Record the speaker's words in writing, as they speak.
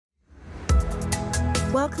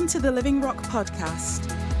Welcome to the Living Rock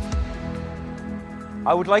Podcast.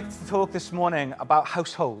 I would like to talk this morning about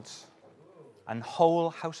households and whole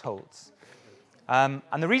households. And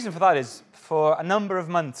the reason for that is for a number of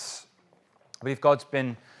months, I believe God's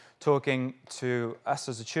been talking to us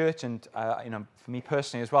as a church and for me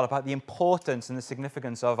personally as well about the importance and the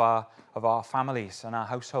significance of our families and our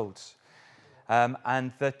households.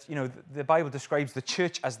 And that, the Bible describes the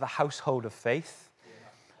church as the household of faith.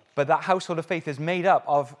 But that household of faith is made up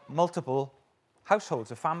of multiple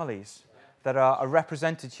households of families that are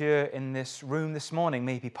represented here in this room this morning,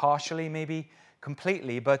 maybe partially, maybe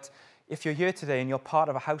completely. But if you're here today and you're part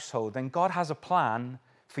of a household, then God has a plan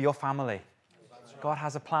for your family. God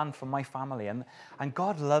has a plan for my family. And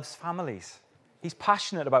God loves families. He's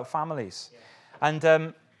passionate about families.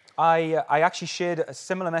 And I actually shared a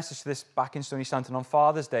similar message to this back in Stony Stanton on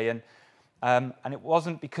Father's Day. And it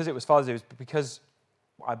wasn't because it was Father's Day, it was because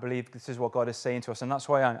I believe this is what God is saying to us, and that's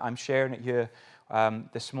why I'm sharing it here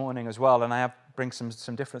this morning as well, and I have bring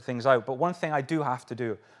some different things out. But one thing I do have to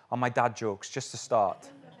do are my dad jokes, just to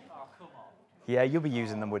start. Oh, come on. Yeah, you'll be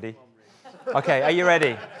using them, Woody. Okay, are you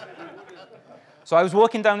ready? So I was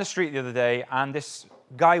walking down the street the other day, and this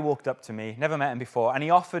guy walked up to me, never met him before, and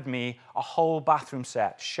he offered me a whole bathroom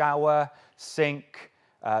set, shower, sink,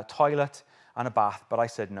 toilet, and a bath, but I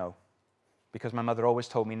said no. Because my mother always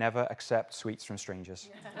told me never accept sweets from strangers.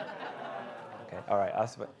 Okay, all right.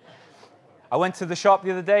 I went to the shop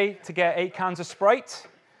the other day to get 8 cans of Sprite.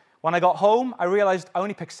 When I got home, I realized I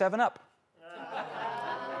only picked 7 Up.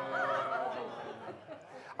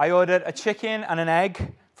 I ordered a chicken and an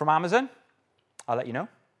egg from Amazon. I'll let you know.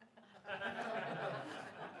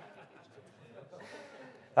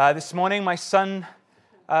 This morning, my son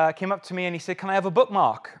came up to me and he said, "Can I have a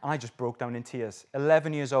bookmark?" And I just broke down in tears.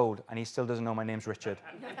 11 years old, and he still doesn't know my name's Richard.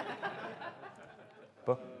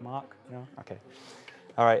 Bookmark? No? Okay.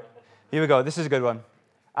 All right. Here we go. This is a good one.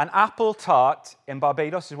 An apple tart in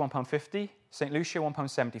Barbados is £1.50, St. Lucia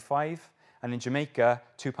 £1.75, and in Jamaica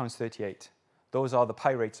 £2.38. Those are the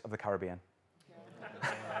pie rates of the Caribbean.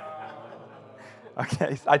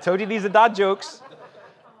 Okay. I told you these are dad jokes.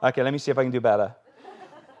 Okay, let me see if I can do better.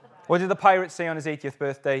 What did the pirate say on his 80th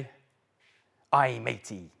birthday? "Aye,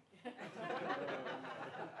 matey."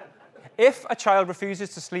 If a child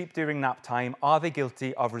refuses to sleep during nap time, are they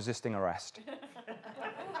guilty of resisting arrest?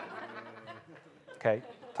 Okay,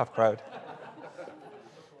 tough crowd.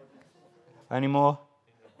 Any more?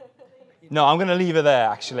 No, I'm going to leave it there,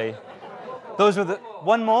 actually. Those were the...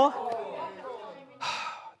 One more?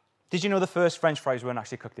 Did you know the first French fries weren't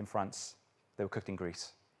actually cooked in France? They were cooked in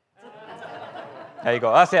Greece. There you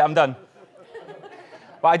go. That's it. I'm done.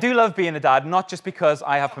 But I do love being a dad, not just because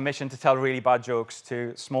I have permission to tell really bad jokes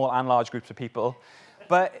to small and large groups of people,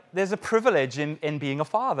 but there's a privilege in being a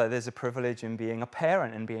father. There's a privilege in being a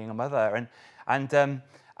parent and being a mother. And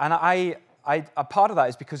a part of that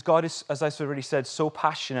is because God is, as I've already said, so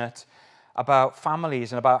passionate about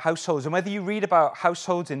families and about households. And whether you read about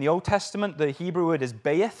households in the Old Testament, the Hebrew word is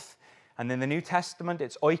beith, and in the New Testament,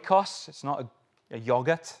 it's oikos. It's not a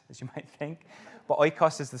yogurt, as you might think. But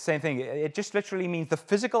oikos is the same thing. It just literally means the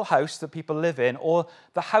physical house that people live in or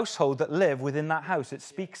the household that live within that house. It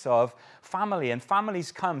speaks of family, and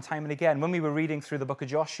families come time and again. When we were reading through the book of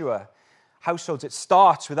Joshua, households, it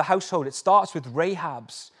starts with a household. It starts with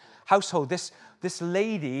Rahab's household. This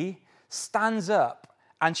lady stands up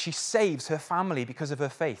and she saves her family because of her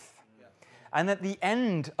faith. Yeah. And at the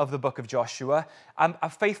end of the book of Joshua, a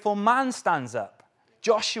faithful man stands up.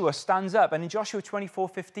 Joshua stands up, and in Joshua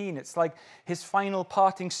 24:15, it's like his final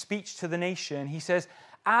parting speech to the nation. He says,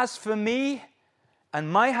 "As for me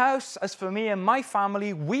and my house, as for me and my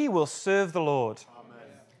family, we will serve the Lord." Amen.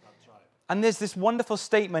 That's right. And there's this wonderful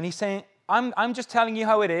statement. He's saying, I'm just telling you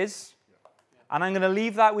how it is, and I'm going to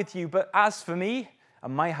leave that with you. But as for me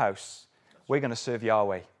and my house, we're going to serve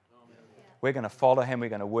Yahweh. We're going to follow him. We're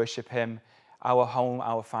going to worship him. Our home,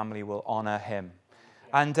 our family will honor him.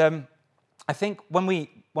 And I think when we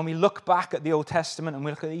look back at the Old Testament and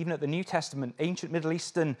we look even at the New Testament, ancient Middle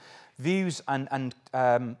Eastern views and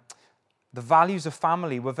the values of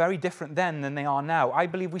family were very different then than they are now. I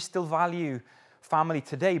believe we still value family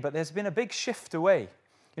today, but there's been a big shift away.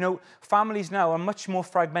 Families now are much more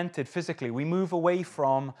fragmented physically. We move away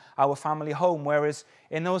from our family home, whereas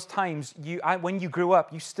in those times, when you grew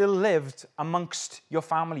up, you still lived amongst your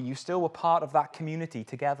family. You still were part of that community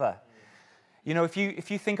together. If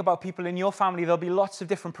you think about people in your family, there'll be lots of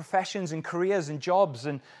different professions and careers and jobs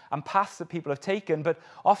and paths that people have taken. But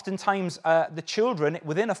oftentimes, the children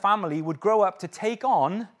within a family would grow up to take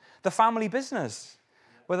on the family business.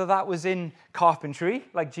 whether that was in carpentry,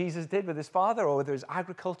 like Jesus did with his father, or whether it was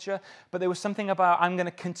agriculture. But there was something about, I'm going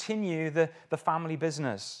to continue the family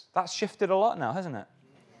business. That's shifted a lot now, hasn't it?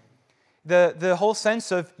 The whole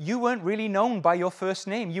sense of you weren't really known by your first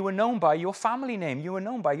name. You were known by your family name. You were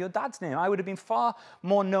known by your dad's name. I would have been far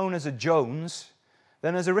more known as a Jones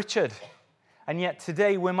than as a Richard. And yet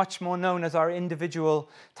today we're much more known as our individual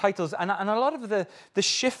titles. And a lot of the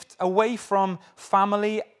shift away from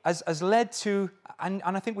family has led to, and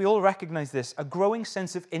I think we all recognize this, a growing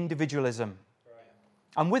sense of individualism.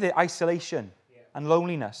 And with it, isolation and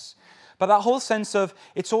loneliness. But that whole sense of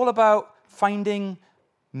it's all about finding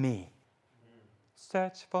me.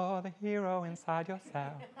 Search for the hero inside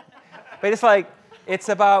yourself. But it's like, it's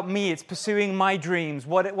about me. It's pursuing my dreams.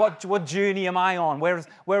 What journey am I on? Where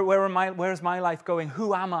is my life going?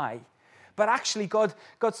 Who am I? But actually, God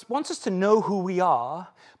wants us to know who we are,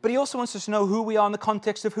 but he also wants us to know who we are in the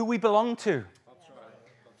context of who we belong to. That's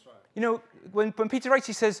right. You know, when Peter writes,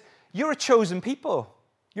 he says, you're a chosen people.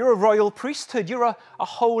 You're a royal priesthood. You're a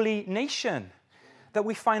holy nation. That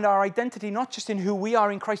we find our identity not just in who we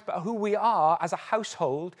are in Christ, but who we are as a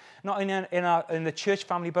household, not in the church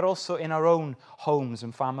family, but also in our own homes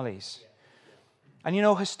and families. And you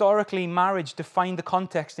know, historically, marriage defined the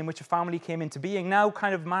context in which a family came into being. Now,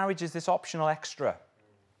 kind of marriage is this optional extra.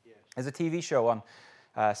 There's a TV show on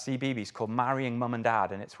CBeebies called Marrying Mum and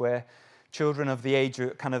Dad, and it's where children of the age,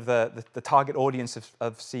 kind of the target audience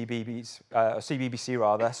of CBBC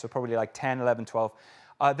rather, so probably like 10, 11, 12,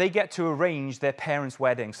 they get to arrange their parents'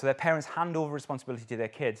 wedding. So their parents hand over responsibility to their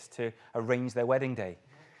kids to arrange their wedding day.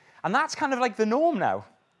 And that's kind of like the norm now.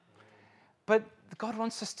 But God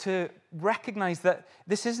wants us to recognize that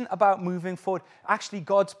this isn't about moving forward. Actually,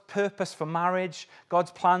 God's purpose for marriage,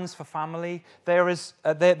 God's plans for family, they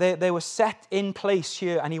were set in place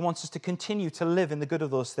here, and he wants us to continue to live in the good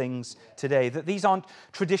of those things today. That these aren't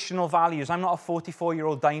traditional values. I'm not a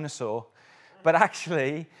 44-year-old dinosaur, but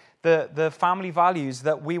actually the family values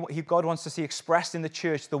that God wants to see expressed in the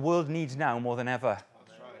church, the world needs now more than ever.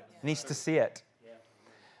 That's right. It needs to see it.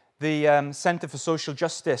 The Center for Social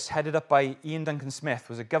Justice, headed up by Ian Duncan Smith,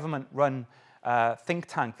 was a government-run think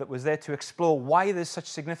tank that was there to explore why there's such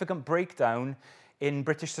significant breakdown in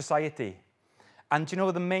British society. And do you know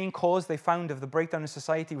what the main cause they found of the breakdown in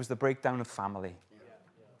society was? The breakdown of family,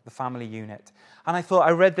 the family unit. And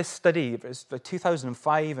I read this study, it was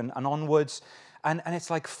 2005 and onwards, and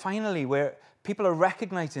it's like finally where people are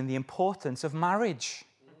recognizing the importance of marriage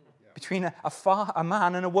between a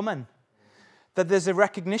man and a woman. That there's a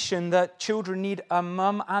recognition that children need a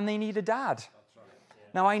mum and they need a dad. That's right. Yeah.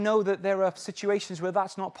 Now, I know that there are situations where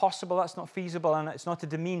that's not possible, that's not feasible, and it's not to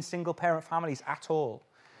demean single-parent families at all.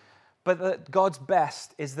 But that God's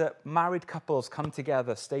best is that married couples come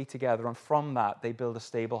together, stay together, and from that, they build a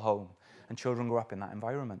stable home, and children grow up in that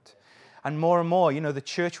environment. And more, you know, the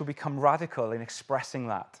church will become radical in expressing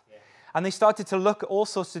that. And they started to look at all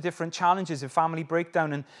sorts of different challenges of family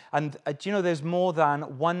breakdown. And do you know, there's more than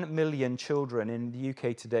 1 million children in the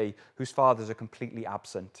UK today whose fathers are completely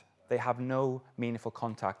absent. They have no meaningful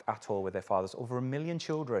contact at all with their fathers. Over 1 million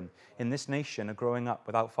children in this nation are growing up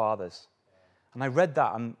without fathers. And I read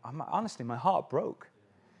that, and honestly, my heart broke.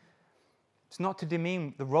 It's not to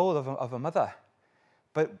demean the role of a mother,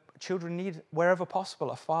 but children need, wherever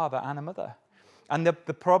possible, a father and a mother. And the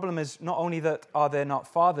problem is not only that are there not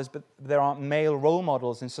fathers, but there aren't male role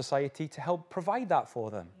models in society to help provide that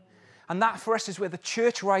for them. And that for us is where the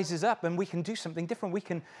church rises up and we can do something different. We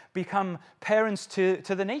can become parents to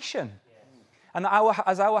the nation. And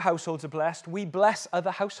as our households are blessed, we bless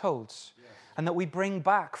other households. And that we bring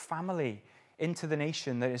back family into the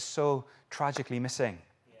nation that is so tragically missing.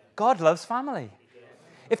 God loves family.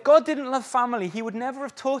 If God didn't love family, he would never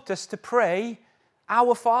have taught us to pray,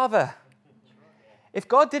 Our Father. If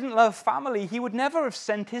God didn't love family, he would never have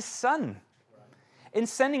sent his son. In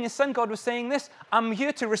sending his son, God was saying this, I'm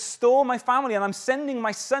here to restore my family, and I'm sending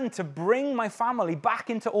my son to bring my family back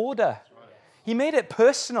into order. He made it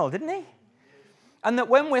personal, didn't he? And that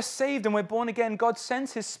when we're saved and we're born again, God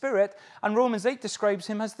sends his Spirit, and Romans 8 describes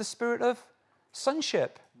him as the Spirit of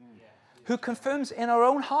sonship, who confirms in our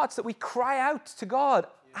own hearts that we cry out to God,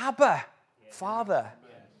 Abba, Father.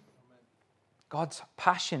 God's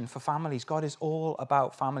passion for families. God is all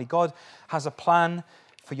about family. God has a plan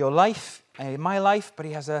for your life, my life, but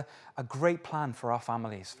he has a great plan for our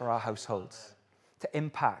families, for our households, to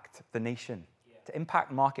impact the nation, to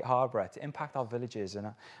impact Market Harborough, to impact our villages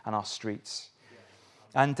and our streets.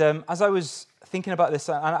 And as I was thinking about this,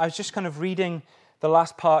 I was just kind of reading the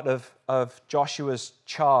last part of Joshua's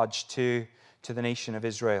charge to the nation of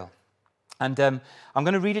Israel. And I'm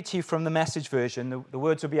going to read it to you from the Message version. The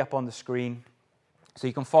words will be up on the screen. So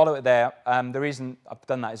you can follow it there. The reason I've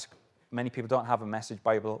done that is many people don't have a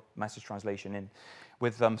Bible message translation in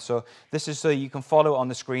with them. So this is so you can follow it on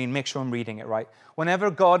the screen. Make sure I'm reading it right. Whenever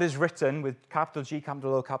God is written with capital G,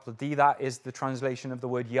 capital O, capital D, that is the translation of the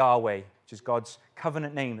word Yahweh, which is God's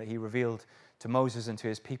covenant name that he revealed to Moses and to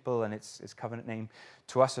his people, and it's his covenant name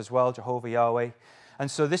to us as well, Jehovah Yahweh. And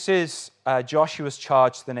so this is Joshua's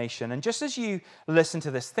charge to the nation. And just as you listen to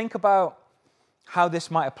this, think about how this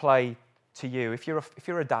might apply to you. If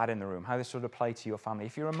you're a dad in the room, how this would apply to your family.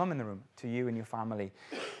 If you're a mum in the room, to you and your family.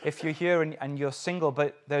 If you're here and you're single,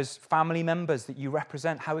 but there's family members that you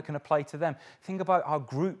represent, how it can apply to them. Think about our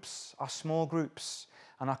groups, our small groups,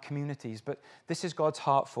 and our communities. But this is God's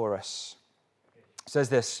heart for us. It says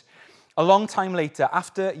this, a long time later,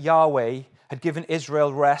 after Yahweh had given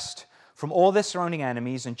Israel rest from all their surrounding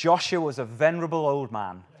enemies, and Joshua was a venerable old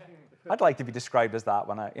man. I'd like to be described as that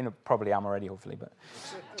when probably am already, hopefully. But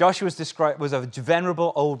Joshua was a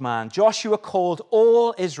venerable old man. Joshua called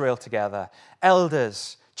all Israel together,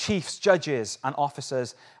 elders, chiefs, judges, and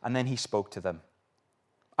officers, and then he spoke to them.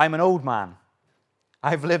 I'm an old man.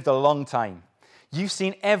 I've lived a long time. You've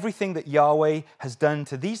seen everything that Yahweh has done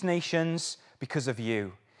to these nations because of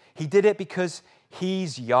you. He did it because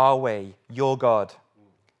he's Yahweh, your God.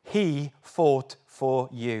 He fought for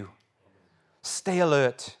you. Stay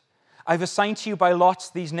alert. I've assigned to you by lots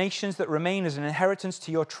these nations that remain as an inheritance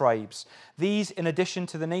to your tribes. These, in addition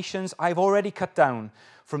to the nations I've already cut down,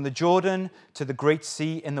 from the Jordan to the Great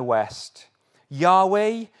Sea in the west.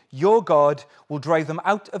 Yahweh, your God, will drive them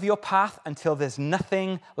out of your path until there's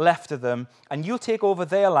nothing left of them, and you'll take over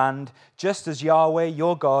their land, just as Yahweh,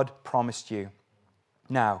 your God, promised you.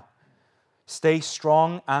 Now, stay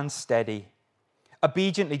strong and steady.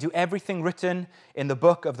 Obediently do everything written in the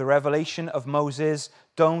book of the Revelation of Moses.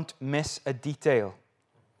 Don't miss a detail.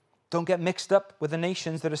 Don't get mixed up with the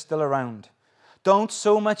nations that are still around. Don't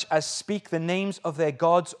so much as speak the names of their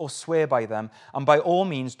gods or swear by them, and by all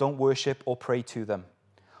means don't worship or pray to them.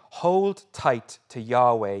 Hold tight to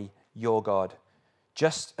Yahweh, your God,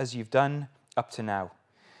 just as you've done up to now.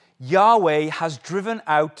 Yahweh has driven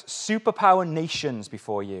out superpower nations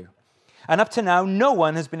before you. And up to now, no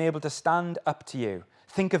one has been able to stand up to you.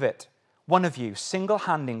 Think of it. One of you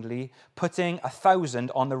single-handedly putting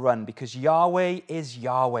 1,000 on the run because Yahweh is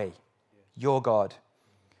Yahweh, your God.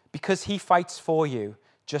 Because he fights for you,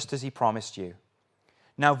 just as he promised you.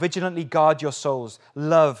 Now vigilantly guard your souls.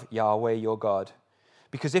 Love Yahweh, your God.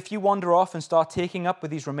 Because if you wander off and start taking up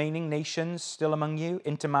with these remaining nations still among you,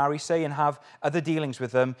 intermarry, say, and have other dealings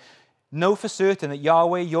with them, know for certain that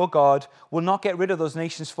Yahweh, your God, will not get rid of those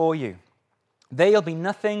nations for you. They'll be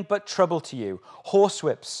nothing but trouble to you,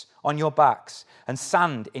 horsewhips on your backs and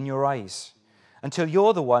sand in your eyes, until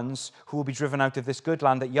you're the ones who will be driven out of this good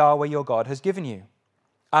land that Yahweh your God has given you.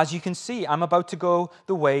 As you can see, I'm about to go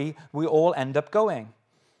the way we all end up going.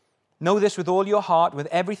 Know this with all your heart, with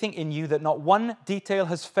everything in you, that not one detail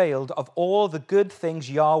has failed of all the good things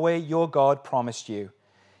Yahweh your God promised you.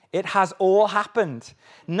 It has all happened.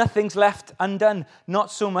 Nothing's left undone, not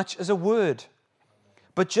so much as a word.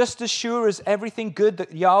 But just as sure as everything good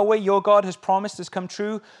that Yahweh, your God, has promised has come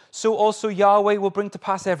true, so also Yahweh will bring to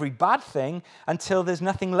pass every bad thing until there's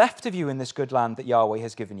nothing left of you in this good land that Yahweh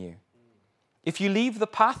has given you. If you leave the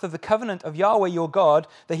path of the covenant of Yahweh, your God,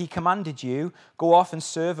 that he commanded you, go off and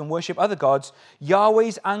serve and worship other gods,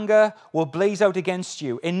 Yahweh's anger will blaze out against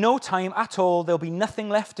you. In no time at all, there'll be nothing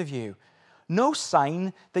left of you. No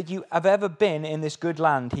sign that you have ever been in this good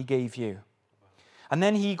land he gave you. And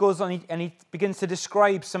then he goes on and he begins to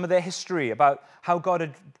describe some of their history about how God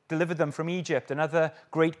had delivered them from Egypt and other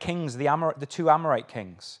great kings, the two Amorite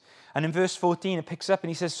kings. And in verse 14, it picks up and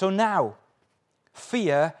he says, so now,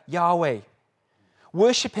 fear Yahweh.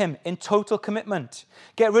 Worship him in total commitment.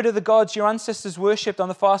 Get rid of the gods your ancestors worshipped on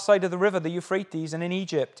the far side of the river, the Euphrates, and in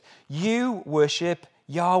Egypt. You worship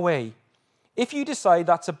Yahweh. If you decide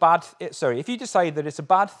that it's a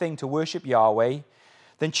bad thing to worship Yahweh,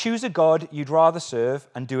 then choose a god you'd rather serve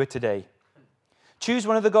and do it today. Choose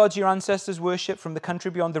one of the gods your ancestors worshipped from the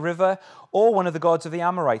country beyond the river, or one of the gods of the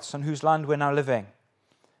Amorites on whose land we're now living.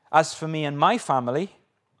 As for me and my family,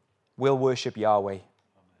 we'll worship Yahweh.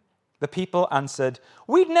 The people answered,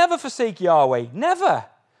 we'd never forsake Yahweh, never.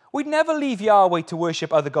 We'd never leave Yahweh to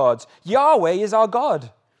worship other gods. Yahweh is our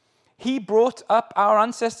God. He brought up our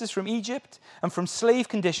ancestors from Egypt and from slave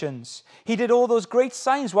conditions. He did all those great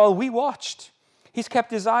signs while we watched. He's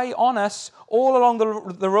kept his eye on us all along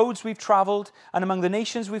the roads we've traveled and among the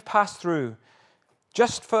nations we've passed through.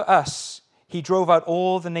 Just for us, he drove out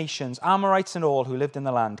all the nations, Amorites and all who lived in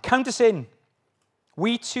the land. Count us in.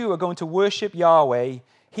 We too are going to worship Yahweh.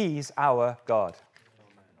 He's our God.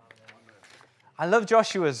 I love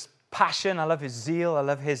Joshua's passion. I love his zeal. I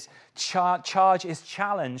love his charge, his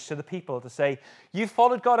challenge to the people to say, you've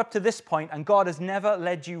followed God up to this point, and God has never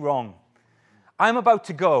led you wrong. I'm about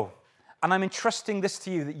to go, and I'm entrusting this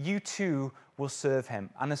to you, that you too will serve him.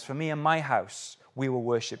 And as for me and my house, we will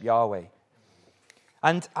worship Yahweh.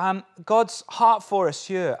 And God's heart for us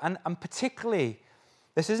here, and particularly,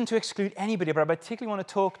 this isn't to exclude anybody, but I particularly want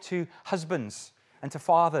to talk to husbands and to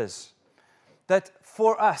fathers, that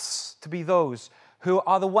for us to be those who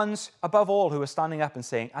are the ones above all who are standing up and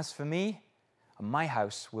saying, as for me and my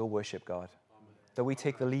house, we'll worship God. Amen. That we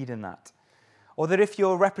take the lead in that. Or that if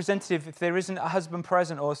you're a representative, if there isn't a husband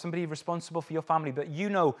present or somebody responsible for your family, but you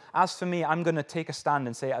know, as for me, I'm going to take a stand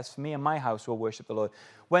and say, as for me and my house, we'll worship the Lord.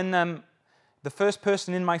 When the first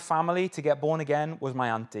person in my family to get born again was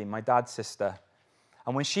my auntie, my dad's sister.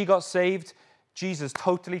 And when she got saved, Jesus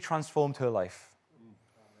totally transformed her life.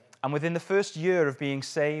 And within the first year of being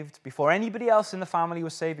saved, before anybody else in the family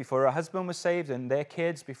was saved, before her husband was saved and their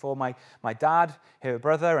kids, before my dad, her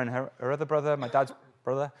brother, and her other brother, my dad's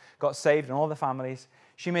brother, got saved, and all the families,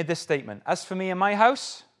 she made this statement: as for me and my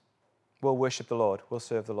house, we'll worship the Lord, we'll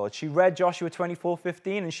serve the Lord. She read Joshua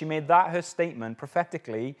 24:15, and she made that her statement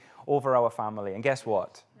prophetically over our family. And guess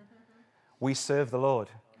what? We serve the Lord.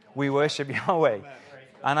 We worship Yahweh.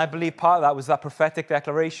 And I believe part of that was that prophetic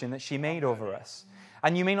declaration that she made over us.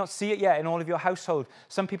 And you may not see it yet in all of your household.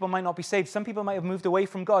 Some people might not be saved. Some people might have moved away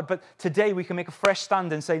from God. But today we can make a fresh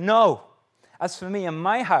stand and say, no, as for me and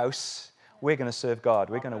my house, we're going to serve God.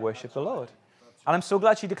 We're going to worship the Lord. And I'm so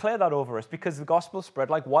glad she declared that over us, because the gospel spread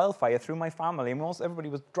like wildfire through my family, and everybody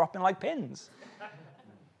was dropping like pins.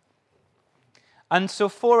 And so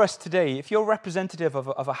for us today, if you're representative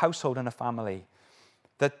of a household and a family,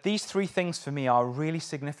 that these three things for me are really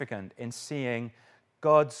significant in seeing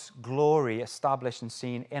God's glory established and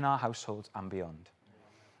seen in our households and beyond.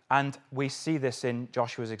 And we see this in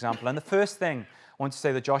Joshua's example. And the first thing I want to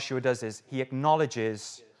say that Joshua does is he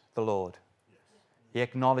acknowledges the Lord. He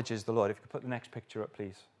acknowledges the Lord. If you could put the next picture up,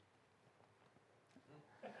 please.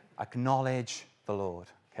 Acknowledge the Lord,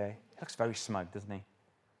 okay? He looks very smug, doesn't he?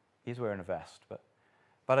 He's wearing a vest.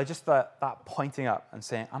 But I just thought that pointing up and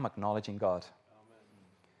saying, I'm acknowledging God.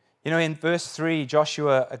 You know, in verse 3,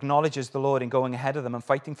 Joshua acknowledges the Lord in going ahead of them and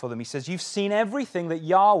fighting for them. He says, you've seen everything that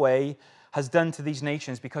Yahweh has done to these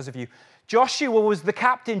nations because of you. Joshua was the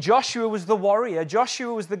captain. Joshua was the warrior.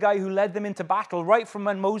 Joshua was the guy who led them into battle right from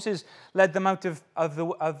when Moses led them out of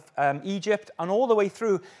Egypt and all the way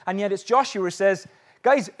through. And yet it's Joshua who says,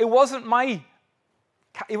 guys, it wasn't my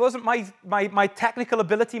technical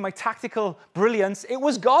ability, my tactical brilliance. It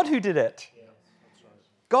was God who did it.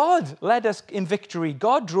 God led us in victory.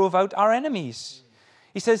 God drove out our enemies.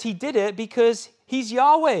 He says he did it because he's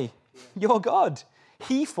Yahweh, your God.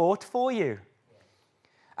 He fought for you.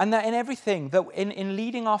 And that in everything, that in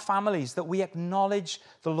leading our families, that we acknowledge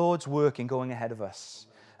the Lord's work in going ahead of us.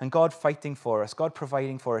 And God fighting for us, God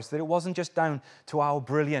providing for us. That it wasn't just down to our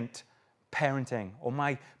brilliant parenting or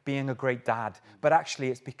my being a great dad, but actually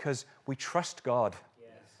it's because we trust God.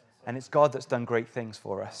 And it's God that's done great things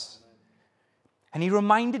for us. And he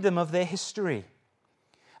reminded them of their history.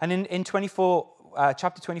 And in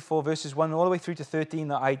chapter 24, verses 1 all the way through to 13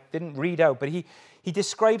 that I didn't read out, but he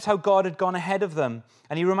describes how God had gone ahead of them.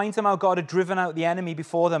 And he reminds them how God had driven out the enemy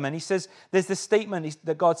before them. And he says, there's this statement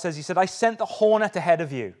that God says, he said, I sent the hornet ahead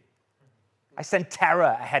of you. I sent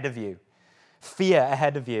terror ahead of you. Fear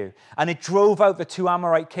ahead of you. And it drove out the two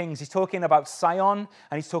Amorite kings. He's talking about Sihon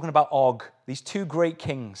and he's talking about Og, these two great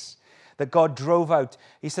kings that God drove out.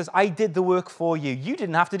 He says, I did the work for you. You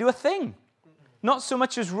didn't have to do a thing. Not so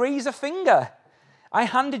much as raise a finger. I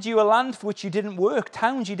handed you a land for which you didn't work,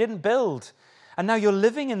 towns you didn't build. And now you're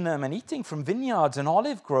living in them and eating from vineyards and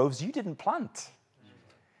olive groves you didn't plant.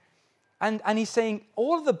 And he's saying,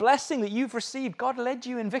 all of the blessing that you've received, God led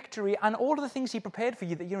you in victory, and all of the things he prepared for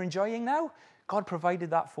you that you're enjoying now, God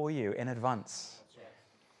provided that for you in advance.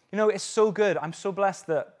 You know, it's so good. I'm so blessed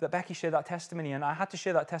that Becky shared that testimony, and I had to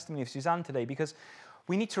share that testimony of Suzanne today because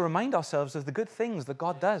we need to remind ourselves of the good things that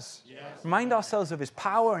God does. Yes. Remind ourselves of his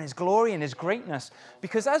power and his glory and his greatness.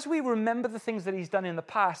 Because as we remember the things that he's done in the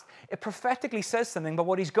past, it prophetically says something about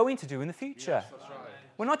what he's going to do in the future. Yes, that's right.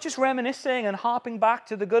 We're not just reminiscing and harping back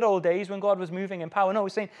to the good old days when God was moving in power. No, we're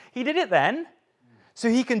saying he did it then, so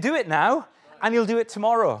he can do it now, and he'll do it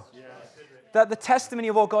tomorrow. Yes. That the testimony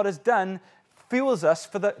of what God has done fuels us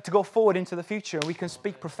to go forward into the future, and we can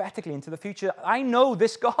speak prophetically into the future. I know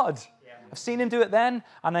this God. I've seen him do it then,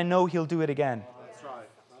 and I know he'll do it again. That's right.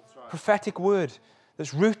 That's right. Prophetic word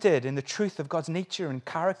that's rooted in the truth of God's nature and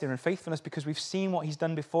character and faithfulness because we've seen what he's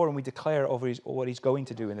done before and we declare over what he's going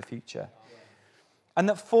to do in the future. And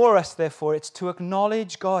that for us, therefore, it's to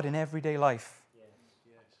acknowledge God in everyday life.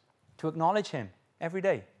 To acknowledge him every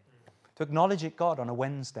day. To acknowledge God on a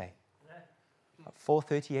Wednesday at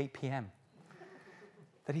 4:38 p.m.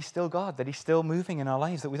 That he's still God, that he's still moving in our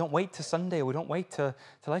lives, that we don't wait to Sunday or we don't wait to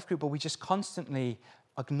life group, but we just constantly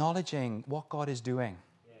acknowledging what God is doing.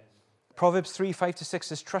 Yes. Proverbs 3:5-6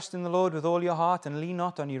 says, trust in the Lord with all your heart and lean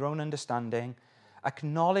not on your own understanding.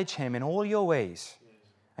 Acknowledge him in all your ways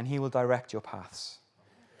and he will direct your paths.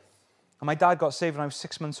 And my dad got saved when I was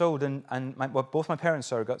 6 months old, and both my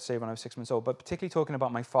parents got saved when I was 6 months old, but particularly talking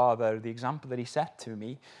about my father, the example that he set to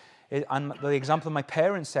me, and the example my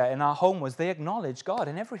parents set in our home was they acknowledged God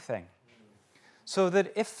in everything. So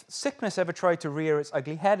that if sickness ever tried to rear its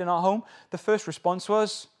ugly head in our home, the first response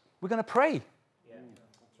was, we're going to pray. Yeah,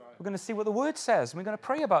 that's right. We're going to see what the word says, and we're going to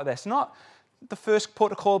pray about this. Not the first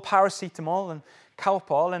protocol, paracetamol and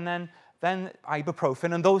Calpol, and then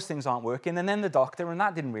ibuprofen, and those things aren't working, and then the doctor, and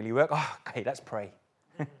that didn't really work. Oh, okay, let's pray.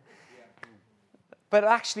 But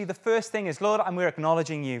actually, the first thing is, Lord, and we're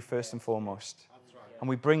acknowledging you first and foremost. And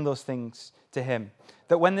we bring those things to him.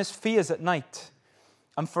 That when there's fears at night,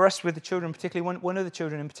 and for us with the children, particularly one of the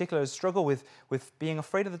children in particular has struggled with being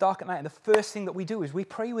afraid of the dark at night, and the first thing that we do is we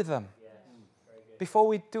pray with them. Yes. Before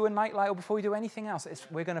we do a nightlight or before we do anything else,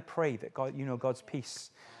 we're going to pray that God, God's peace.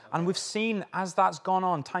 And we've seen, as that's gone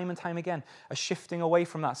on time and time again, a shifting away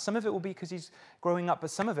from that. Some of it will be because he's growing up, but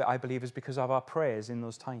some of it, I believe, is because of our prayers in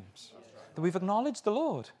those times. Right. That we've acknowledged the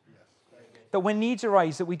Lord. That when needs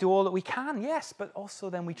arise, that we do all that we can, yes, but also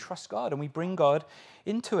then we trust God and we bring God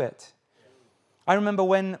into it. I remember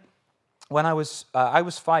when I was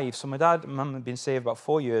 5, so my dad and mum had been saved about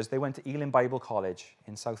 4 years. They went to Elim Bible College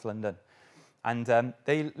in South London. And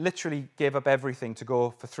they literally gave up everything to go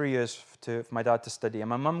for 3 years for my dad to study. And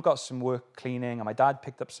my mum got some work cleaning, and my dad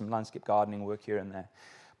picked up some landscape gardening work here and there.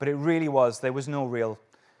 But it really there was no real...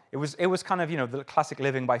 It was kind of, the classic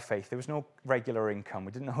living by faith. There was no regular income.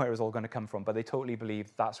 We didn't know where it was all going to come from, but they totally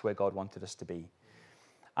believed that's where God wanted us to be.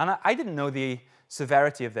 And I didn't know the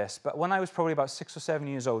severity of this, but when I was probably about 6 or 7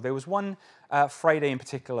 years old, there was one Friday in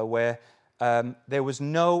particular where there was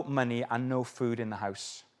no money and no food in the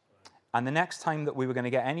house. And the next time that we were going to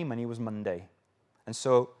get any money was Monday. And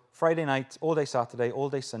so Friday night, all day Saturday, all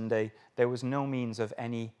day Sunday, there was no means of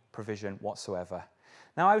any provision whatsoever.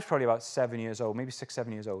 Now, I was probably about 7 years old, maybe 6,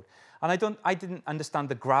 7 years old. And I didn't understand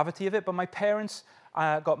the gravity of it, but my parents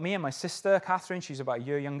got me and my sister, Catherine, she's about a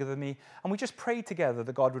year younger than me, and we just prayed together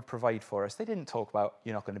that God would provide for us. They didn't talk about,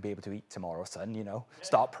 you're not going to be able to eat tomorrow, son,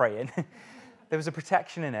 start praying. There was a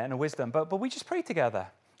protection in it and a wisdom, but we just prayed together.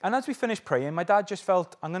 And as we finished praying, my dad just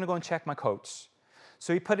felt, I'm going to go and check my coats.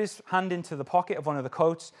 So he put his hand into the pocket of one of the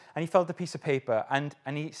coats, and he felt a piece of paper, and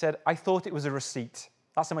he said, I thought it was a receipt.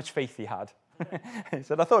 That's how much faith he had. He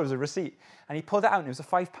said, I thought it was a receipt. And he pulled it out, and it was a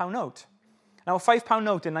 £5 note. Now, a £5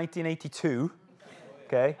 note in 1982,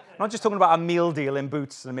 okay? I'm not just talking about a meal deal in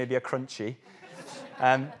Boots and maybe a Crunchy.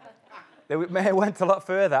 It went a lot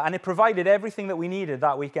further, and it provided everything that we needed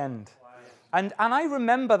that weekend. And I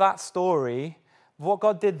remember that story, what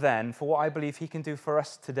God did then, for what I believe he can do for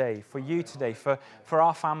us today, for you today, for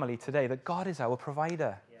our family today, that God is our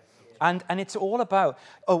provider. And it's all about,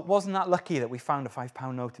 wasn't that lucky that we found a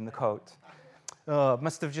 £5 note in the coat? Oh,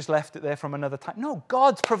 must have just left it there from another time. No,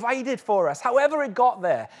 God's provided for us. However it got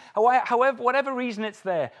there, whatever reason it's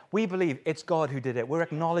there, we believe it's God who did it. We're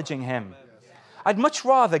acknowledging him. I'd much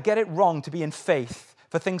rather get it wrong to be in faith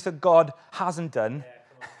for things that God hasn't done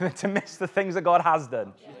than to miss the things that God has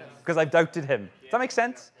done because I've doubted him. Does that make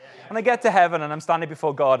sense? When I get to heaven and I'm standing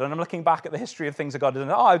before God and I'm looking back at the history of things that God has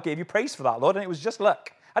done, I gave you praise for that, Lord, and it was just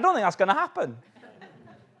luck. I don't think that's going to happen.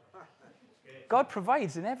 God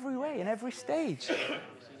provides in every way, in every stage.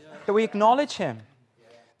 That we acknowledge him.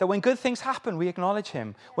 That when good things happen, we acknowledge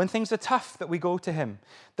him. When things are tough, that we go to him.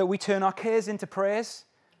 That we turn our cares into prayers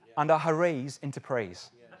and our hoorays into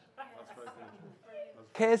praise.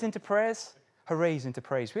 Cares into prayers, hoorays into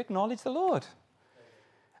praise. We acknowledge the Lord.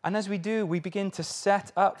 And as we do, we begin to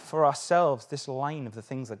set up for ourselves this line of the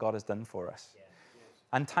things that God has done for us.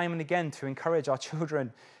 And time and again to encourage our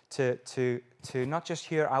children to not just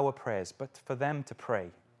hear our prayers, but for them to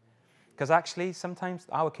pray. Because actually, sometimes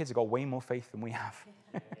our kids have got way more faith than we have.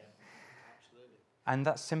 And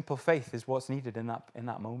that simple faith is what's needed in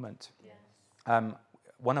that moment.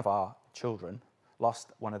 One of our children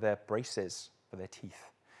lost one of their braces for their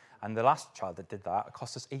teeth. And the last child that did that, it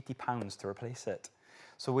cost us £80 to replace it.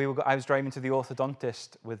 So I was driving to the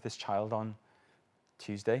orthodontist with this child on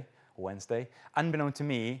Tuesday or Wednesday. Unbeknown to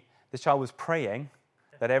me, this child was praying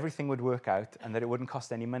that everything would work out and that it wouldn't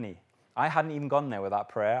cost any money. I hadn't even gone there with that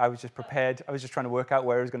prayer. I was just prepared. I was just trying to work out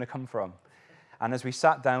where it was going to come from. And as we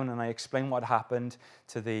sat down and I explained what happened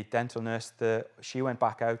to the dental nurse, she went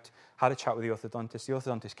back out, had a chat with the orthodontist. The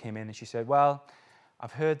orthodontist came in and she said, well,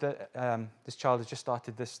 I've heard that this child has just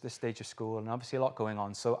started this stage of school and obviously a lot going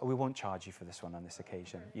on, so we won't charge you for this one on this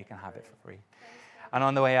occasion. You can have it for free. And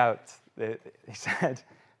on the way out, he said,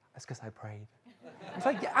 that's because I prayed. I was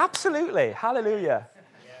like, yeah, absolutely, hallelujah.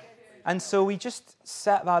 And so we just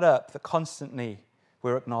set that up, that constantly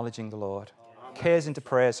we're acknowledging the Lord. Cares into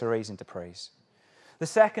prayers are raised into praise. The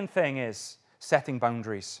second thing is setting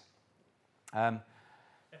boundaries.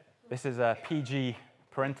 This is a PG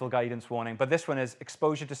parental guidance warning, but this one is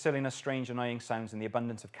exposure to silliness, strange, annoying sounds, and the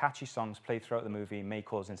abundance of catchy songs played throughout the movie may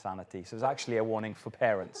cause insanity. So it's actually a warning for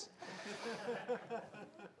parents.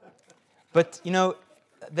 But, you know,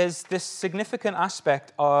 there's this significant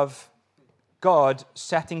aspect of God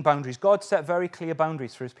setting boundaries. God set very clear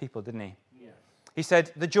boundaries for his people, didn't he? Yeah. He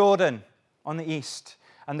said, the Jordan on the east,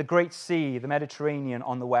 and the Great Sea, the Mediterranean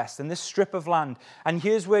on the west, and this strip of land, and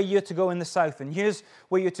here's where you're to go in the south, and here's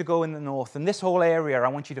where you're to go in the north, and this whole area I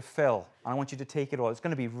want you to fill, and I want you to take it all. It's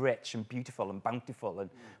going to be rich and beautiful and bountiful and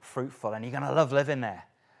fruitful, and you're going to love living there.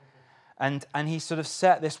 And he sort of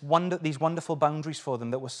set these wonderful boundaries for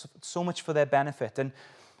them that was so much for their benefit.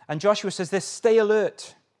 And Joshua says this, stay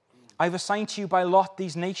alert. I've assigned to you by lot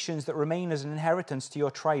these nations that remain as an inheritance to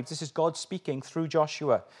your tribes. This is God speaking through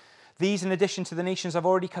Joshua. These in addition to the nations I've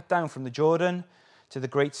already cut down from the Jordan to the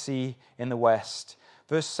Great Sea in the west.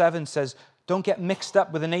 Verse 7 says, don't get mixed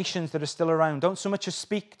up with the nations that are still around. Don't so much as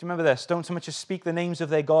speak, do you remember this? Don't so much as speak the names of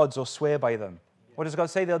their gods or swear by them. What does God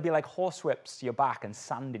say? They'll be like horsewhips to your back and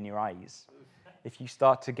sand in your eyes if you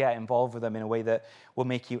start to get involved with them in a way that will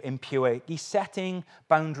make you impure. He's setting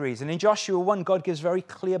boundaries. And in Joshua 1, God gives very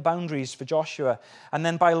clear boundaries for Joshua. And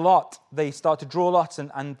then by lot, they start to draw lots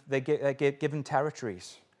and they get given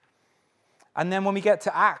territories. And then when we get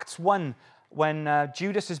to Acts 1, when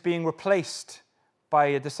Judas is being replaced by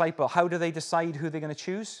a disciple, how do they decide who they're going to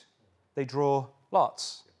choose? They draw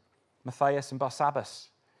lots. Matthias and Barsabbas.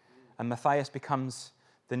 And Matthias becomes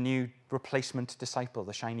the new replacement disciple,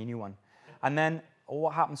 the shiny new one. And then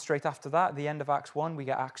what happens straight after that? At the end of Acts 1, we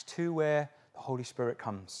get Acts 2 where the Holy Spirit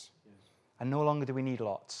comes. And no longer do we need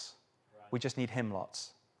lots. We just need him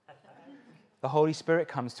lots. The Holy Spirit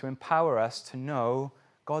comes to empower us to know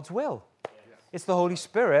God's will. It's the Holy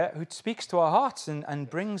Spirit who speaks to our hearts and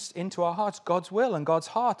brings into our hearts God's will and God's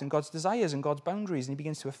heart and God's desires and God's boundaries. And he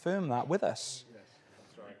begins to affirm that with us.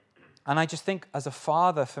 And I just think as a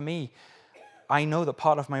father, for me, I know that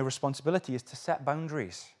part of my responsibility is to set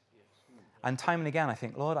boundaries. And time and again, I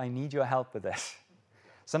think, Lord, I need your help with this.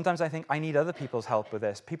 Sometimes I think I need other people's help with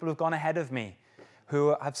this. People who've gone ahead of me,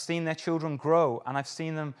 who have seen their children grow, and I've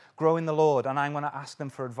seen them grow in the Lord, and I'm going to ask them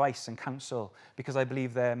for advice and counsel because I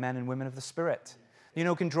believe they're men and women of the Spirit. You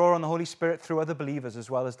know, can draw on the Holy Spirit through other believers as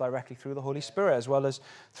well as directly through the Holy Spirit, as well as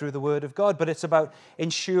through the Word of God. But it's about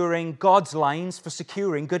ensuring God's lines for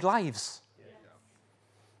securing good lives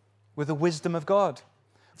with the wisdom of God.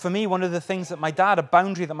 For me, one of the things that a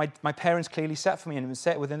boundary that my parents clearly set for me and was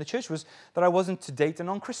set within the church was that I wasn't to date a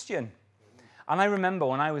non-Christian. And I remember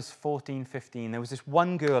when I was 14, 15, there was this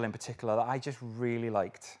one girl in particular that I just really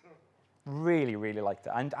liked. Really, really liked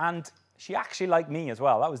her. And she actually liked me as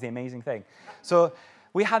well. That was the amazing thing. So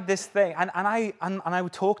we had this thing, and I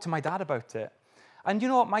would talk to my dad about it. And you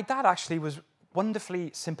know what? My dad actually was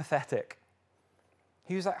wonderfully sympathetic.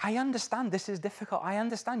 He was like, I understand this is difficult. I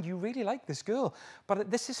understand you really like this girl,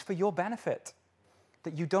 but this is for your benefit,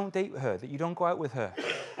 that you don't date her, that you don't go out with her.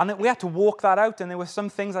 And we had to walk that out, and there were some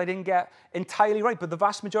things I didn't get entirely right, but the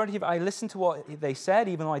vast majority of it, I listened to what they said,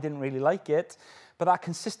 even though I didn't really like it. But that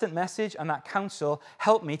consistent message and that counsel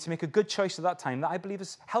helped me to make a good choice at that time that I believe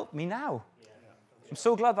has helped me now. Yeah. I'm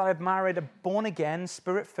so glad that I've married a born-again,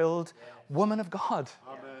 spirit-filled woman of God.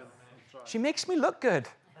 Amen. She makes me look good.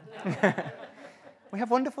 We have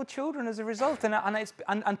wonderful children as a result,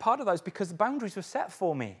 and part of that is because the boundaries were set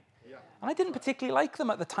for me. Yeah. And I didn't particularly like them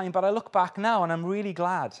at the time, but I look back now and I'm really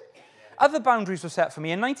glad. Yeah. Other boundaries were set for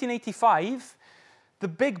me. In 1985, the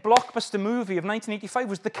big blockbuster movie of 1985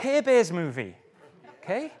 was the Care Bears movie.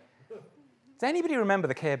 Okay? Does anybody remember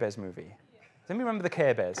the Care Bears movie? Does anybody remember the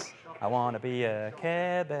Care Bears? I want to be a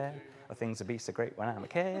Care Bear. Oh, things will be so great when I'm a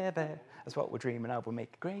Care Bear. That's what we're dreaming of. We'll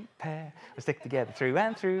make a great pair. We'll stick together through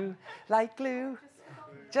and through like glue.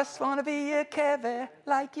 Just want to be a Care Bear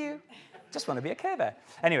like you. Just want to be a Care Bear.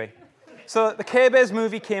 Anyway, so the Care Bears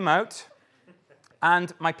movie came out,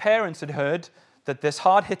 and my parents had heard that this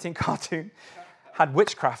hard-hitting cartoon had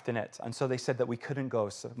witchcraft in it, and so they said that we couldn't go.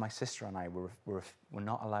 So my sister and I were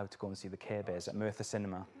not allowed to go and see the Care Bears at Merthyr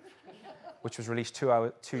Cinema, which was released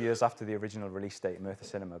 2 years after the original release date, Merthyr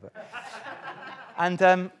Cinema. But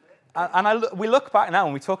We look back now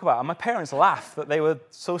and we talk about it, and my parents laugh that they were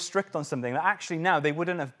so strict on something that actually now they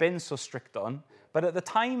wouldn't have been so strict on. But at the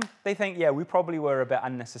time, they think, yeah, we probably were a bit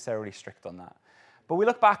unnecessarily strict on that. But we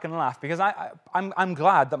look back and laugh because I'm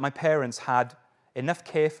glad that my parents had enough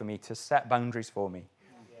care for me to set boundaries for me.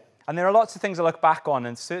 And there are lots of things I look back on,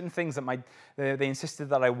 and certain things that they insisted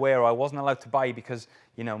that I wear or I wasn't allowed to buy because,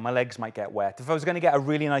 my legs might get wet. If I was going to get a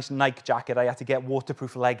really nice Nike jacket, I had to get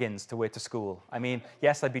waterproof leggings to wear to school. I mean,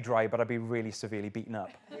 yes, I'd be dry, but I'd be really severely beaten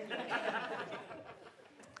up.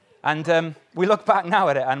 And we look back now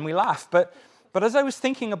at it and we laugh. But as I was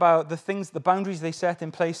thinking about the boundaries they set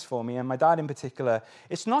in place for me, and my dad in particular,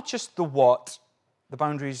 it's not just the what, the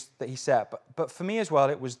boundaries that he set, but for me as well,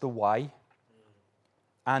 it was the why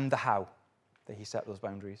and the how that he set those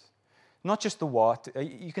boundaries. Not just the what.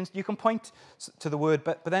 You can point to the word,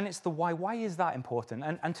 but then it's the why. Why is that important?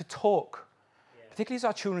 And to talk, particularly as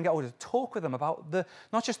our children get older, to talk with them about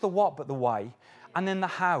not just the what, but the why, and then the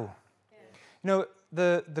how.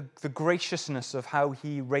 The graciousness of how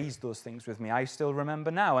he raised those things with me, I still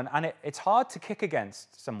remember now. And it's hard to kick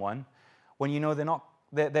against someone when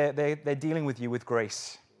they're dealing with you with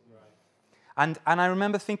grace. And I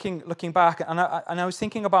remember looking back, and I was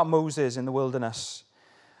thinking about Moses in the wilderness.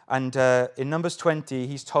 And in Numbers 20,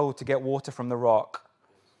 he's told to get water from the rock.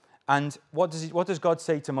 And what does God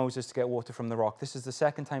say to Moses to get water from the rock? This is the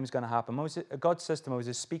second time it's going to happen. God says to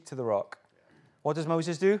Moses, speak to the rock. What does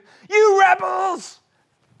Moses do? You rebels!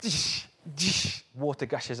 Water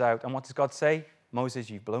gushes out. And what does God say? Moses,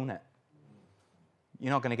 you've blown it.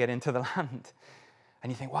 You're not going to get into the land.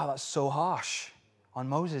 And you think, wow, that's so harsh on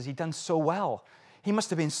Moses. He'd done so well. He must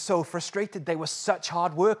have been so frustrated. They were such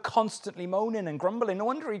hard work, constantly moaning and grumbling. No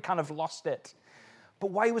wonder he kind of lost it.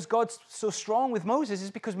 But why was God so strong with Moses is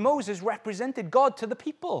because Moses represented God to the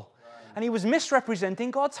people. Right. And he was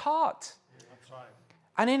misrepresenting God's heart. That's right.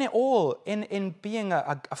 And in it all, in being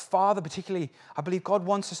a father particularly, I believe God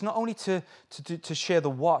wants us not only to share the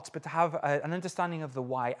what, but to have an understanding of the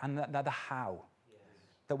why and the how. Yes.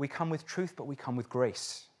 That we come with truth, but we come with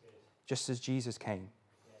grace, just as Jesus came.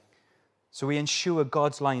 So we ensure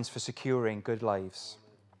God's lines for securing good lives.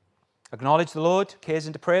 Acknowledge the Lord, cares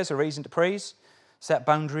into prayers are raised into praise. Set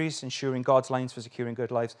boundaries, ensuring God's lines for securing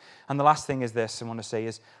good lives. And the last thing is this, I want to say,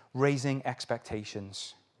 is raising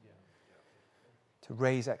expectations. To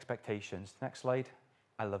raise expectations. Next slide.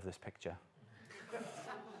 I love this picture.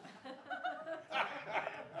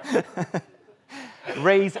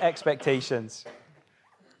 Raise expectations.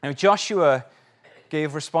 Now, Joshua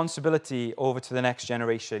gave responsibility over to the next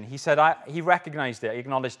generation. He said, he recognized it, he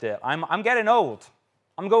acknowledged it. I'm getting old.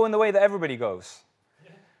 I'm going the way that everybody goes.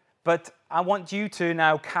 But I want you to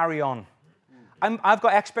now carry on. I've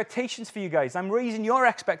got expectations for you guys. I'm raising your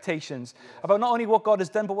expectations about not only what God has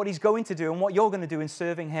done, but what he's going to do and what you're going to do in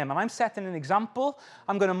serving him. And I'm setting an example.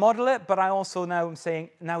 I'm going to model it, but I also now am saying,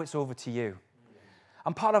 now it's over to you.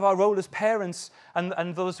 And part of our role as parents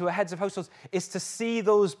and those who are heads of households is to see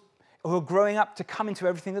those who are growing up to come into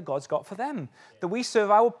everything that God's got for them. That we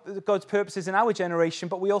serve God's purposes in our generation,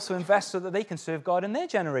 but we also invest so that they can serve God in their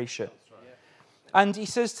generation. Right. And he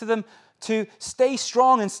says to them to stay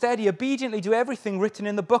strong and steady, obediently do everything written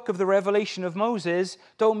in the book of the Revelation of Moses.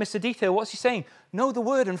 Don't miss a detail. What's he saying? Know the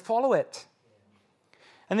word and follow it.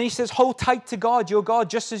 And then he says, hold tight to God, your God,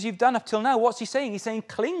 just as you've done up till now. What's he saying? He's saying,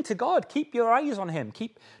 cling to God. Keep your eyes on him.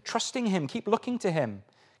 Keep trusting him. Keep looking to him.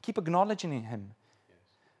 Keep acknowledging him.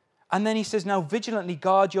 And then he says, now vigilantly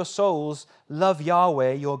guard your souls, love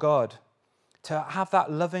Yahweh, your God, to have that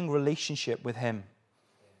loving relationship with him.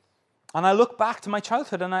 And I look back to my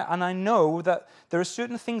childhood and I know that there are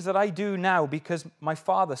certain things that I do now because my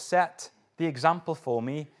father set the example for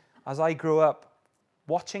me as I grew up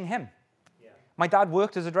watching him. My dad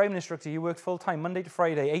worked as a driving instructor. He worked full-time, Monday to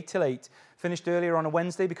Friday, 8 till 8. Finished earlier on a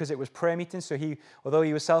Wednesday because it was prayer meeting. So although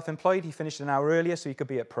he was self-employed, he finished an hour earlier so he could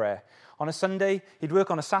be at prayer. On a Sunday, he'd work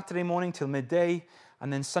on a Saturday morning till midday.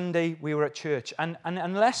 And then Sunday, we were at church. And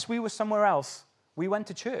unless we were somewhere else, we went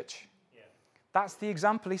to church. Yeah. That's the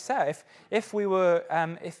example he set. If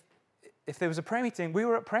there was a prayer meeting, we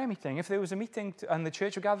were at prayer meeting. If there was a meeting and the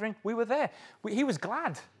church were gathering, we were there. He was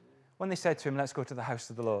glad when they said to him, let's go to the house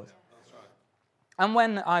of the Lord. And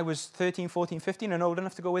when I was 13, 14, 15 and old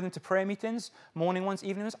enough to go with him to prayer meetings, morning ones,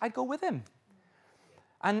 evening ones, I'd go with him.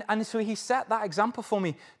 And so he set that example for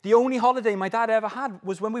me. The only holiday my dad ever had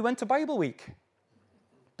was when we went to Bible Week.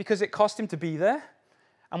 Because it cost him to be there.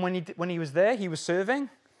 And when he was there, he was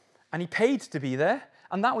serving. And he paid to be there.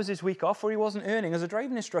 And that was his week off where he wasn't earning as a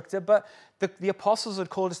driving instructor. But the apostles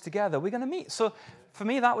had called us together. We're going to meet. So for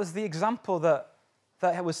me, that was the example that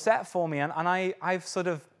was set for me. And I've sort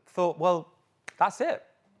of thought, well, That's it.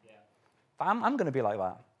 I'm going to be like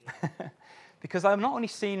that. Because I've not only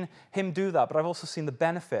seen him do that, but I've also seen the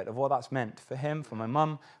benefit of what that's meant for him, for my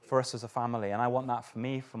mum, for us as a family. And I want that for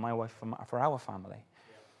me, for my wife, for our family.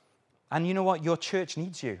 And you know what? Your church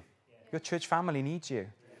needs you. Your church family needs you.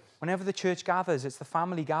 Whenever the church gathers, it's the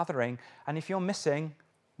family gathering. And if you're missing,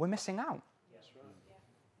 we're missing out.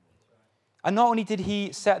 And not only did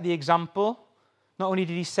he set the example, not only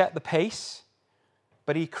did he set the pace,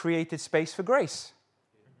 but he created space for grace.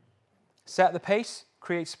 Set the pace,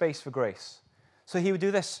 create space for grace. So he would do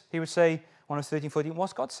this. He would say, when I was 13, 14,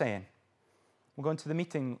 what's God saying? We're going to the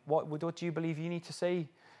meeting. What do you believe you need to say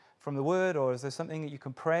from the word? Or is there something that you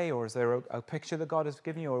can pray? Or is there a picture that God has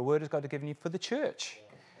given you? Or a word that God has given you for the church?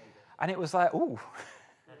 And it was like, ooh.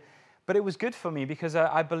 But it was good for me because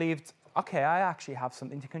I believed, okay, I actually have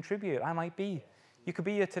something to contribute. I might be. You could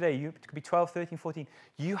be here today. You could be 12, 13, 14.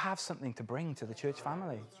 You have something to bring to the church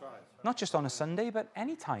family. Not just on a Sunday, but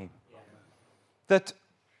any time. That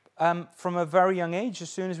from a very young age,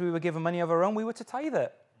 as soon as we were given money of our own, we were to tithe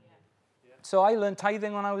it. So I learned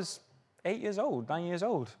tithing when I was 8 years old, 9 years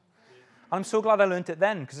old. And I'm so glad I learned it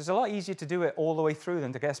then, because it's a lot easier to do it all the way through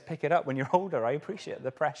than to just pick it up when you're older. I appreciate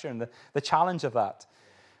the pressure and the challenge of that.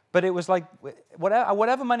 But it was like,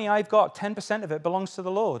 whatever money I've got, 10% of it belongs to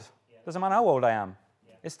the Lord. Doesn't matter how old I am.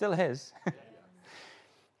 It's still his.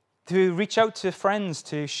 To reach out to friends,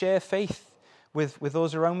 to share faith with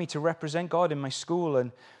those around me, to represent God in my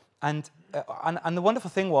school. And the wonderful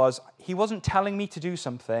thing was, he wasn't telling me to do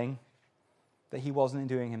something that he wasn't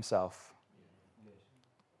doing himself.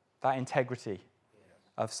 That integrity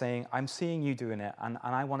of saying, I'm seeing you doing it, and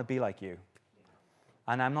I want to be like you.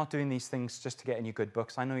 And I'm not doing these things just to get in your good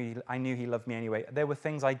books. I knew he loved me anyway. There were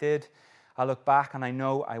things I did. I look back and I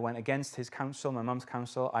know I went against his counsel, my mum's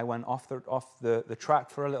counsel. I went off the track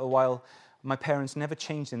for a little while. My parents never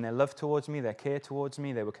changed in their love towards me, their care towards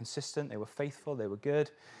me. They were consistent, they were faithful, they were good.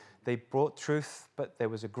 They brought truth, but there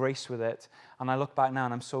was a grace with it. And I look back now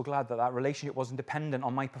and I'm so glad that relationship wasn't dependent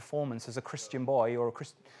on my performance as a Christian boy or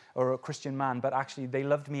a Christian man, but actually they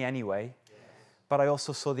loved me anyway. But I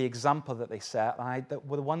also saw the example that they set. And the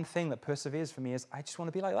one thing that perseveres for me is I just want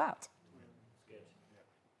to be like that.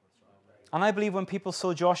 And I believe when people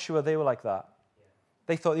saw Joshua, they were like that.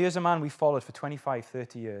 They thought, here's a man we followed for 25,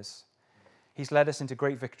 30 years. He's led us into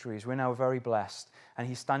great victories. We're now very blessed. And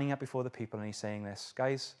he's standing up before the people and he's saying this,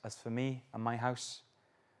 guys, as for me and my house,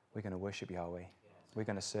 we're going to worship Yahweh. We're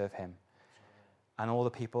going to serve him. And all the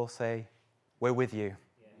people say, we're with you.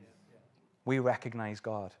 We recognize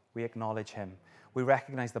God. We acknowledge him. We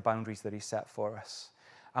recognize the boundaries that he set for us.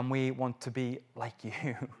 And we want to be like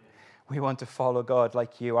you. We want to follow God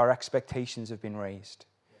like you. Our expectations have been raised.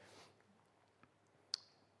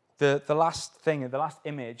 The last thing, the last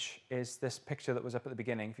image is this picture that was up at the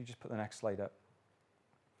beginning. If you just put the next slide up.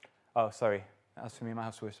 Oh, sorry. That's for me, my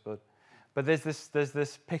house whispered. But there's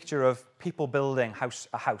this picture of people building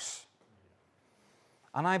a house.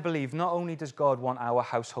 And I believe not only does God want our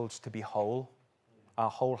households to be whole, our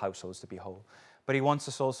whole households to be whole, but he wants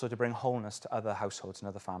us also to bring wholeness to other households and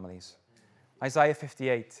other families. Isaiah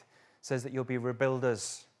 58 says that you'll be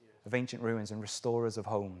rebuilders of ancient ruins and restorers of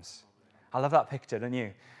homes. I love that picture, don't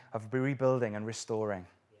you? Of rebuilding and restoring.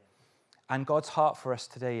 And God's heart for us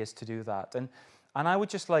today is to do that. And I would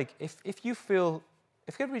just like, if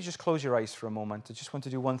everybody just close your eyes for a moment, I just want to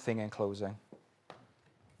do one thing in closing.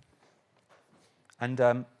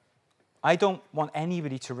 And I don't want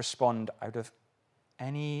anybody to respond out of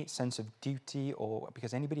any sense of duty or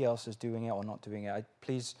because anybody else is doing it or not doing it.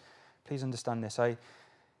 Please understand this.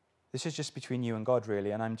 This is just between you and God,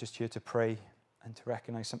 really, and I'm just here to pray and to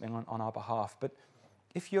recognize something on our behalf. But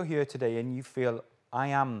if you're here today and you feel I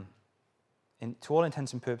am, to all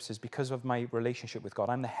intents and purposes, because of my relationship with God,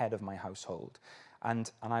 I'm the head of my household, and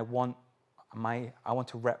I want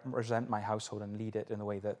to represent my household and lead it in a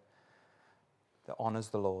way that honors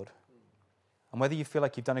the Lord. And whether you feel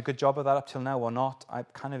like you've done a good job of that up till now or not,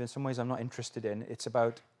 in some ways I'm not interested in. It's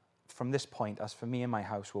about, from this point, as for me and my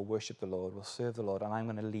house, we'll worship the Lord, we'll serve the Lord, and I'm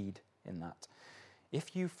going to lead in that.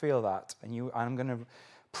 If you feel that, I'm going to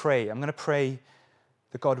pray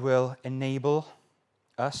that God will enable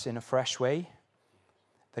us in a fresh way,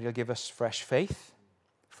 that he'll give us fresh faith,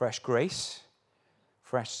 fresh grace,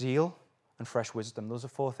 fresh zeal, and fresh wisdom. Those are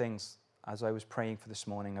 4 things, as I was praying for this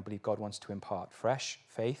morning, I believe God wants to impart. Fresh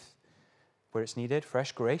faith, where it's needed,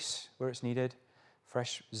 fresh grace, where it's needed,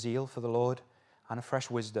 fresh zeal for the Lord, and a fresh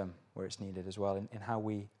wisdom where it's needed as well in how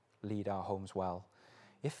we lead our homes well.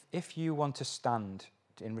 If you want to stand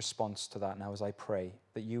in response to that now as I pray,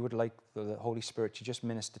 that you would like the Holy Spirit to just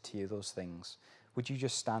minister to you those things, would you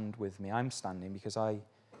just stand with me? I'm standing because I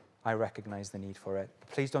I recognize the need for it.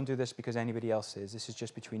 Please don't do this because anybody else is. This is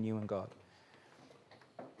just between you and God.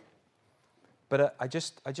 But I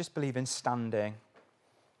just believe in standing.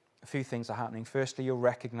 A few things are happening. Firstly, you're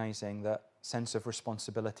recognizing that sense of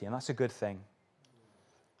responsibility, and that's a good thing.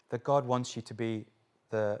 That God wants you to be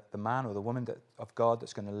the man or the woman of God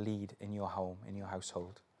that's going to lead in your home, in your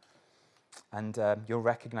household. And you're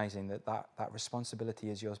recognizing that responsibility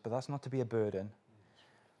is yours, but that's not to be a burden.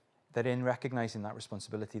 That in recognizing that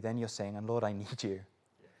responsibility, then you're saying, and Lord, I need you.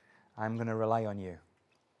 I'm going to rely on you.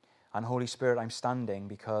 And Holy Spirit, I'm standing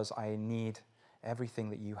because I need everything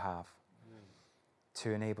that you have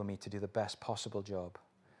to enable me to do the best possible job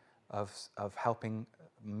of helping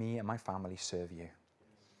me and my family serve you.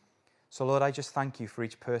 So, Lord, I just thank you for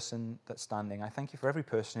each person that's standing. I thank you for every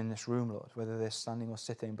person in this room, Lord, whether they're standing or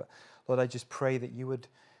sitting. But, Lord, I just pray that you would,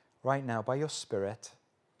 right now, by your Spirit,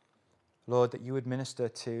 Lord, that you would minister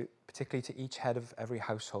to, particularly to each head of every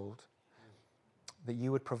household, that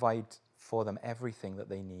you would provide for them everything that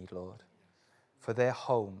they need, Lord, for their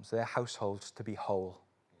homes, their households to be whole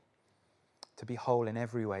in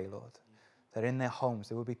every way, Lord. That in their homes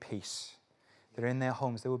there will be peace. That in their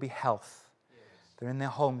homes there will be health. That in their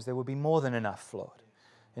homes there will be more than enough, Lord.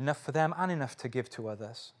 Enough for them and enough to give to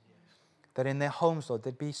others. That in their homes, Lord,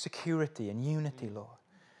 there'd be security and unity, Lord.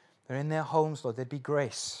 That in their homes, Lord, there'd be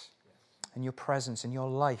grace and your presence and your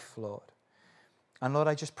life, Lord. And Lord,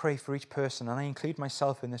 I just pray for each person, and I include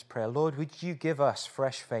myself in this prayer. Lord, would you give us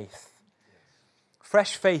fresh faith?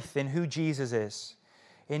 Fresh faith in who Jesus is.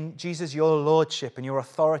 In Jesus, your lordship and your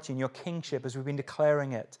authority and your kingship, as we've been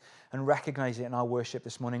declaring it and recognizing it in our worship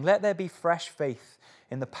this morning. Let there be fresh faith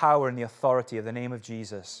in the power and the authority of the name of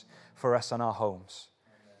Jesus for us and our homes.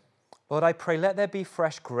 Lord, I pray, let there be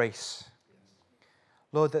fresh grace.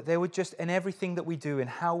 Lord, that there would just, in everything that we do, in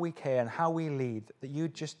how we care and how we lead,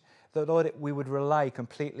 that Lord, we would rely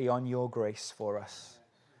completely on your grace for us.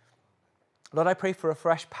 Lord, I pray for a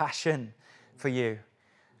fresh passion for you,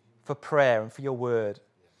 for prayer and for your word.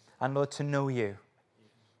 And Lord, to know you,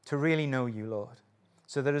 to really know you, Lord,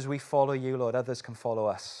 so that as we follow you, Lord, others can follow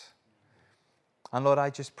us. And Lord,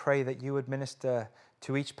 I just pray that you would minister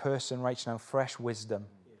to each person right now fresh wisdom,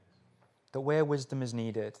 that where wisdom is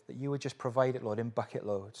needed, that you would just provide it, Lord, in bucket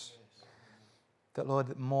loads. That,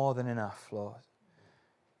 Lord, more than enough, Lord,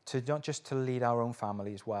 to not just to lead our own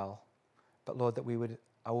families well, but, Lord, that we would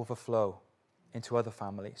overflow into other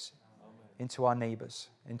families, into our neighbors,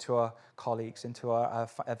 into our colleagues, into our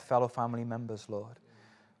fellow family members, Lord.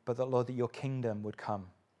 But that, Lord, that your kingdom would come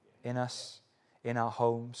in us, in our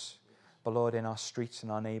homes, but, Lord, in our streets, in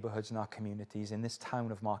our neighborhoods, in our communities, in this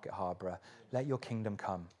town of Market Harborough. Let your kingdom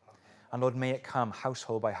come. And, Lord, may it come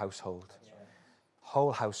household by household,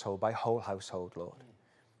 whole household by whole household, Lord,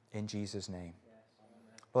 in Jesus' name.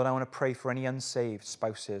 Lord, I want to pray for any unsaved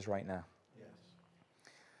spouses right now.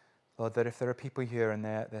 Lord, that if there are people here and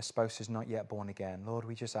their spouse is not yet born again, Lord,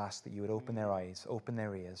 we just ask that you would open their eyes, open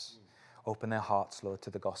their ears, open their hearts, Lord, to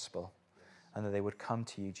the gospel, and that they would come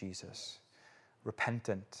to you, Jesus,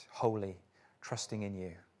 repentant, holy, trusting in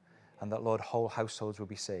you, and that, Lord, whole households will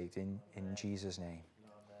be saved in Jesus' name.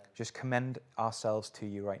 Just commend ourselves to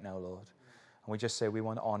you right now, Lord, and we just say we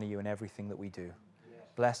want to honor you in everything that we do.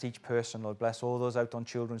 Bless each person, Lord. Bless all those out on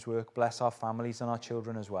children's work. Bless our families and our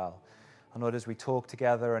children as well. And Lord, as we talk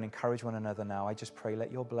together and encourage one another now, I just pray,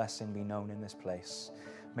 let your blessing be known in this place.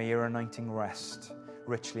 May your anointing rest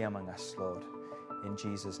richly among us, Lord. In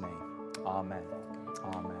Jesus' name, amen.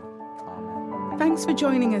 Amen. Amen. Thanks for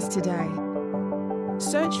joining us today.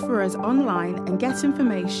 Search for us online and get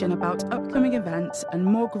information about upcoming events and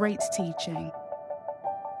more great teaching.